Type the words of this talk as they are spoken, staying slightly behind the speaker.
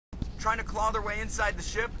trying to claw their way inside the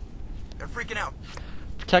ship. They're freaking out.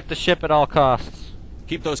 Protect the ship at all costs.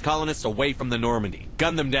 Keep those colonists away from the Normandy.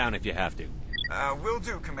 Gun them down if you have to. Will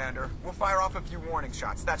do, Commander. We'll fire off a few warning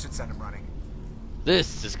shots. That should send them running.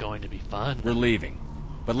 This is going to be fun. We're leaving.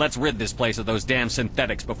 But let's rid this place of those damn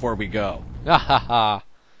synthetics before we go. Ha ha ha.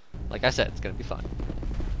 Like I said, it's going to be fun.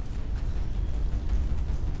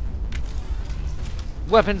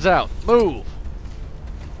 Weapons out. Move.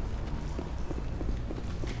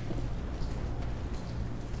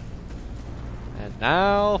 And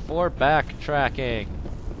now for backtracking.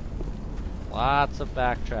 Lots of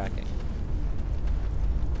backtracking.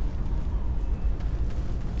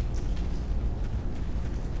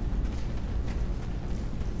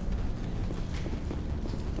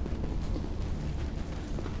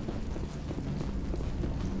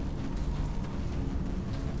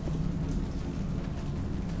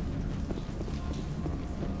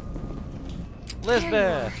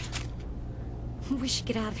 Elizabeth! We should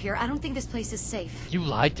get out of here. I don't think this place is safe. You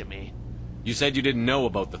lied to me. You said you didn't know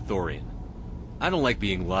about the Thorian. I don't like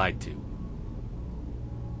being lied to.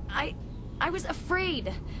 I was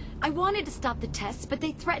afraid. I wanted to stop the tests, but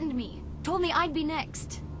they threatened me. Told me I'd be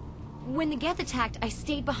next. When the Geth attacked, I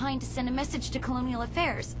stayed behind to send a message to Colonial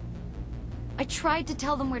Affairs. I tried to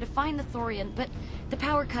tell them where to find the Thorian, but the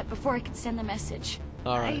power cut before I could send the message.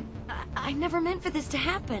 Alright. I never meant for this to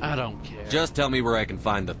happen. I don't care. Just tell me where I can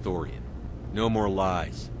find the Thorian. No more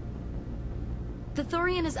lies. The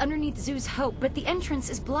Thorian is underneath Zoo's Hope, but the entrance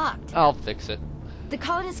is blocked. I'll fix it. The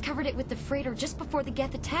colonists covered it with the freighter just before the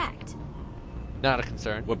Geth attacked. Not a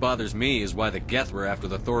concern. What bothers me is why the Geth were after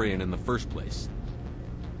the Thorian in the first place.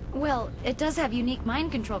 Well, it does have unique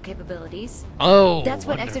mind control capabilities. Oh, that's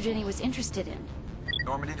what wonderful. Exogeny was interested in.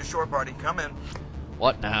 Normandy to shore party, come in.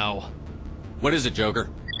 What now? What is it, Joker?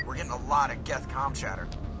 We're getting a lot of Geth comm chatter.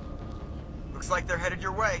 Looks like they're headed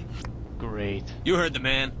your way. Great. You heard the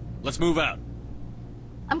man. Let's move out.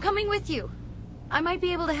 I'm coming with you. I might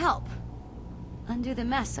be able to help. Undo the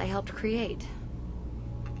mess I helped create.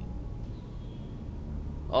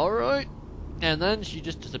 Alright. And then she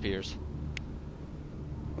just disappears.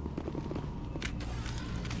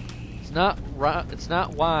 It's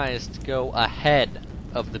not wise to go ahead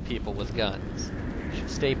of the people with guns. You should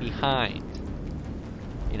stay behind.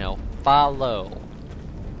 You know, follow.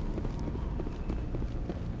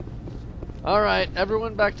 Alright,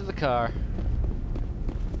 everyone back to the car.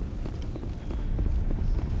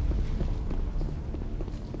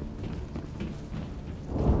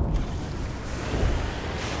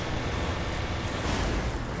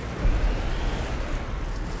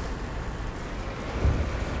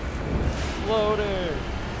 Loader!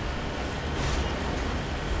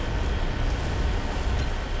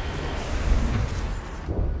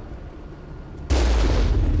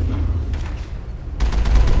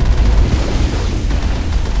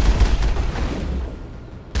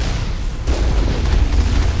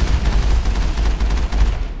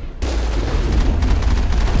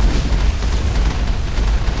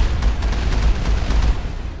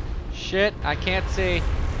 Shit, I can't see.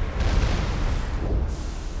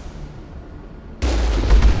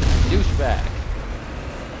 Douchebag.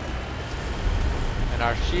 And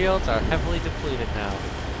our shields are heavily depleted now.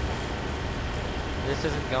 This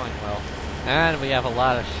isn't going well. And we have a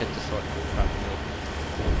lot of shit to sort through probably.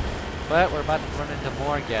 But we're about to run into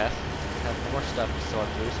more gas. Have more stuff to sort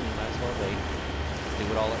through, so we might as well wait. Do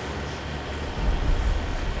it all at once.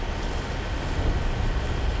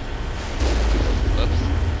 Oops.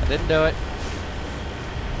 I didn't do it.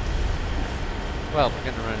 Well, we're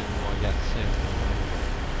gonna run into more gas soon.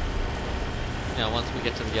 You know, once we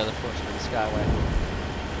get to the other portion of the Skyway.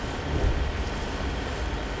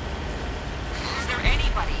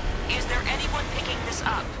 Is there anyone picking this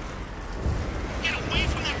up? Get away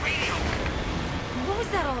from that radio! What was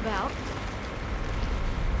that all about?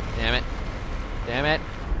 Damn it. Damn it.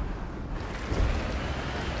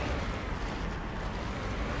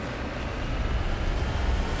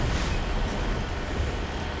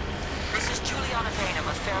 This is Juliana Bainham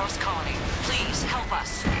of Pharaoh's Colony. Please help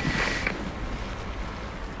us.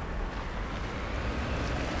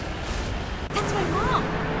 That's my mom!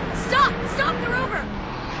 Stop! Stop! They're over!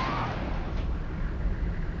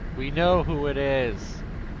 We know who it is.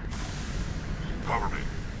 Cover me.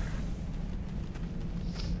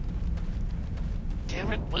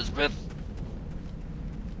 Damn it, Elizabeth.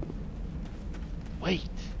 Wait.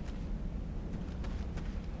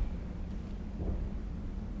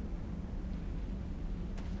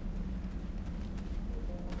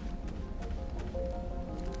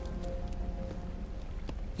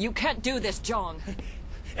 You can't do this, John.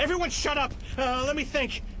 Everyone shut up! Let me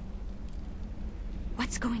think.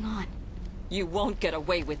 What's going on? You won't get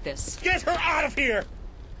away with this. Get her out of here!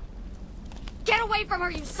 Get away from her,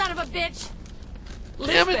 you son of a bitch!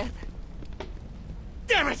 Lisbeth!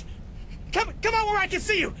 Damn it! Come out where I can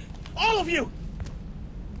see you! All of you!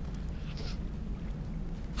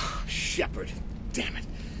 Shepard, damn it.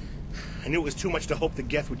 I knew it was too much to hope that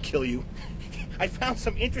Geth would kill you. I found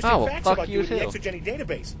some interesting Oh, well, facts fuck about you you in the too. Exogeny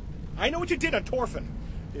database. I know what you did on Torfin.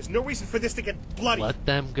 There's no reason for this to get bloody. Let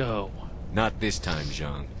them go. Not this time,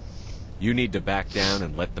 Zhang. You need to back down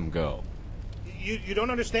and let them go. You don't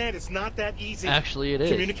understand. It's not that easy. Actually, it is.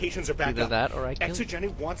 Communications are back Either up. that or I kill you.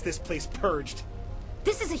 Exogeny wants this place purged.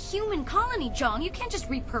 This is a human colony, Jong. You can't just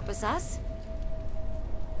repurpose us.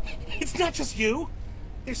 It's not just you.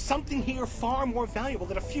 There's something here far more valuable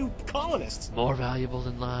than a few colonists. More valuable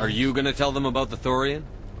than lives. Are you gonna tell them about the Thorian?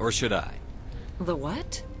 Or should I? The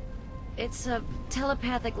what? It's a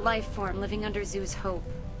telepathic life form living under Zoo's hope.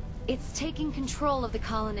 It's taking control of the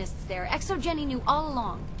colonists there. Exogeny knew all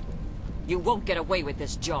along. You won't get away with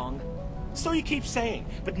this, Jong. So you keep saying,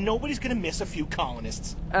 but nobody's gonna miss a few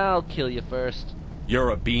colonists. I'll kill you first.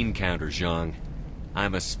 You're a bean counter, Zhang.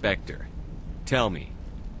 I'm a Spectre. Tell me,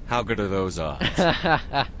 how good are those odds?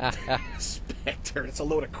 Spectre, it's a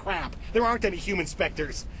load of crap. There aren't any human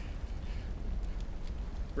specters.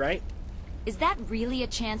 Right? Is that really a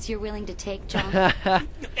chance you're willing to take, Jong?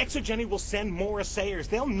 Exogeny will send more assayers.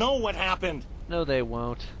 They'll know what happened. No, they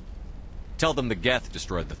won't. Tell them the Geth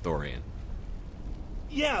destroyed the Thorian.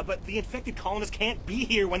 Yeah, but the infected colonists can't be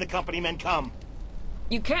here when the company men come.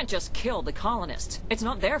 You can't just kill the colonists. It's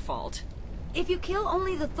not their fault. If you kill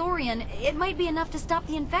only the Thorian, it might be enough to stop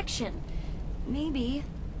the infection. Maybe.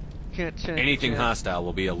 Can't change Anything it. hostile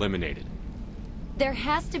will be eliminated. There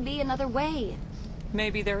has to be another way.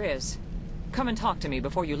 Maybe there is. Come and talk to me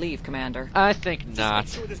before you leave, Commander. I think Just not.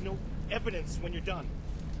 make sure there's no evidence when you're done.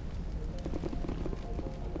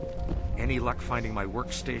 Any luck finding my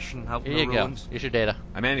workstation out in Here the you go. ruins? Here's your data.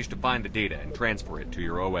 I managed to find the data and transfer it to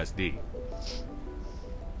your OSD.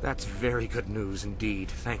 That's very good news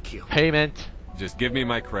indeed. Thank you. Payment. Just give me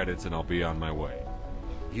my credits and I'll be on my way.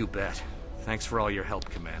 You bet. Thanks for all your help,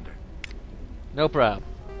 Commander. No problem.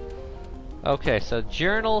 Okay, so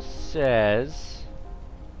journal says...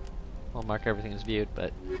 I'll mark everything as viewed,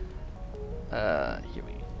 but... here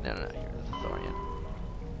we... No, here's the Thorian.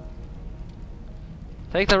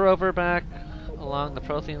 Take the rover back along the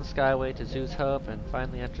Prothean Skyway to Zoo's Hope and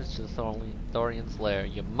find the entrance to the Thorian's lair.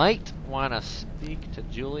 You might want to speak to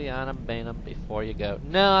Juliana Bainham before you go.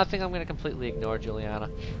 No, I think I'm going to completely ignore Juliana.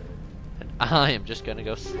 And I am just going to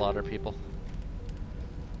go slaughter people.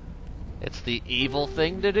 It's the evil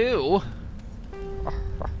thing to do.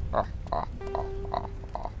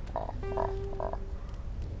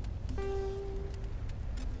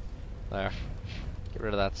 There. Get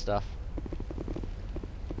rid of that stuff.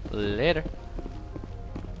 Later.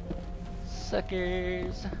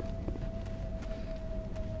 Suckers.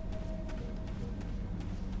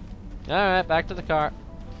 Alright, back to the car.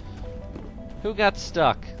 Who got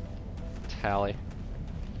stuck? Tally.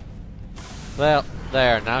 Well,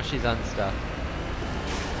 there, now she's unstuck.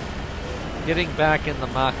 Getting back in the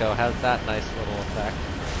Mako has that nice little effect.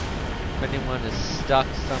 If anyone is stuck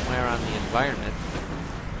somewhere on the environment,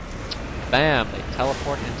 bam, they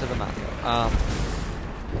teleport into the Mako.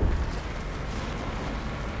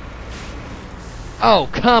 Oh,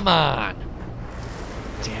 come on!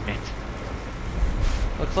 Damn it.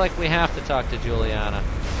 Looks like we have to talk to Juliana.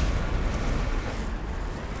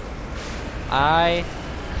 I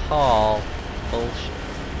call bullshit.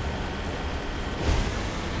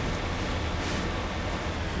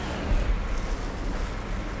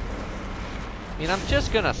 I mean, I'm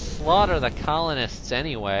just gonna slaughter the colonists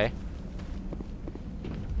anyway.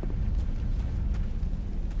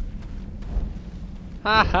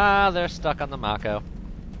 Haha, they're stuck on the Mako.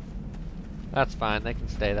 That's fine, they can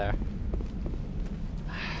stay there.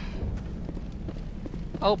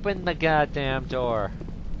 Open the goddamn door.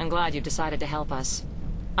 I'm glad you've decided to help us.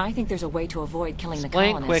 I think there's a way to avoid killing the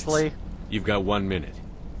Explain colonists. quickly. You've got 1 minute.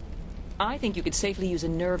 I think you could safely use a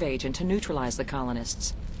nerve agent to neutralize the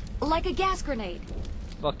colonists. Like a gas grenade.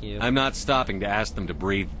 Fuck you. I'm not stopping to ask them to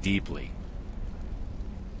breathe deeply.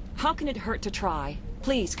 How can it hurt to try?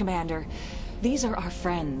 Please, Commander. These are our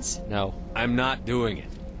friends. No. I'm not doing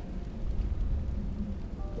it.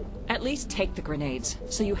 At least take the grenades,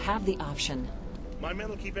 so you have the option. My men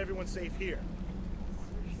will keep everyone safe here.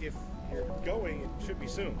 If you're going, it should be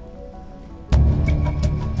soon.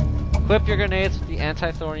 Equip your grenades with the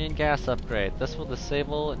anti-Thorian gas upgrade. This will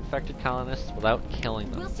disable infected colonists without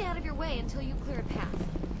killing them. We'll stay out of your way until you clear a path.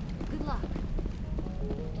 Good luck.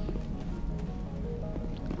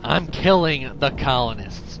 I'm killing the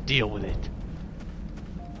colonists. Deal with it.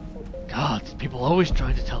 God, these people always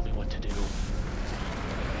trying to tell me what to do.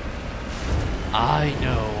 I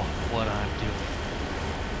know what I'm doing.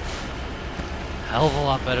 Hell of a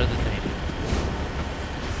lot better than they do.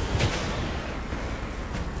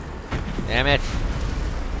 Damn it.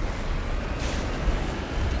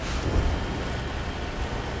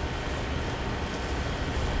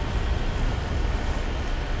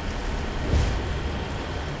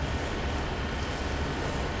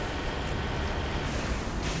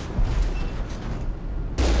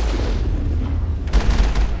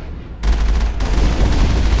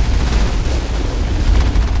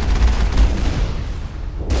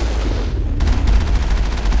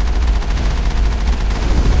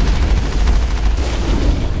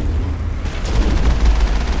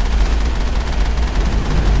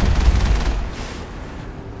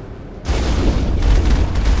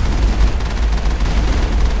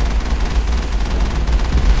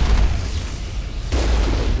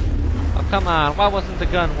 Come on, why wasn't the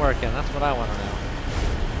gun working? That's what I want to know.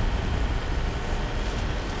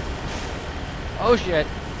 Oh shit!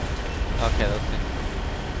 Okay, those things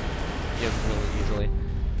give really easily.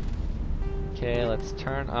 Okay, let's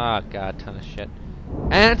turn. Oh god, ton of shit.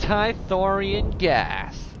 Anti-thorium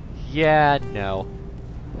gas. Yeah, no.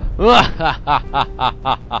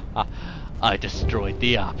 I destroyed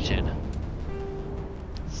the option.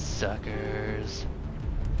 Suckers.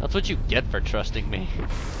 That's what you get for trusting me.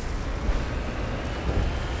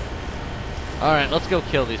 Alright, let's go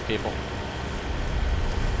kill these people.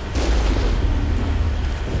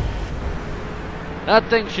 That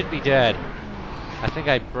thing should be dead. I think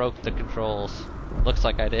I broke the controls. Looks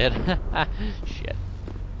like I did. Shit.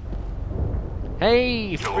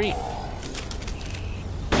 Hey, freak!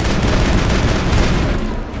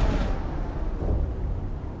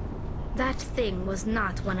 That thing was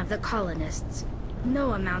not one of the colonists.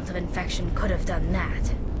 No amount of infection could have done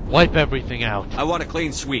that. Wipe everything out. I want a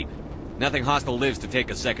clean sweep. Nothing hostile lives to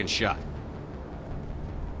take a second shot.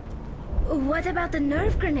 What about the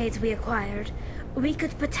nerve grenades we acquired? We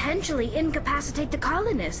could potentially incapacitate the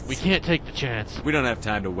colonists. We can't take the chance. We don't have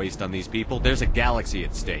time to waste on these people. There's a galaxy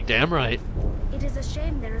at stake. Damn right. It is a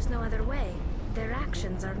shame there is no other way. Their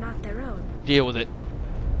actions are not their own. Deal with it.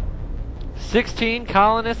 16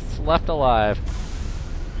 colonists left alive.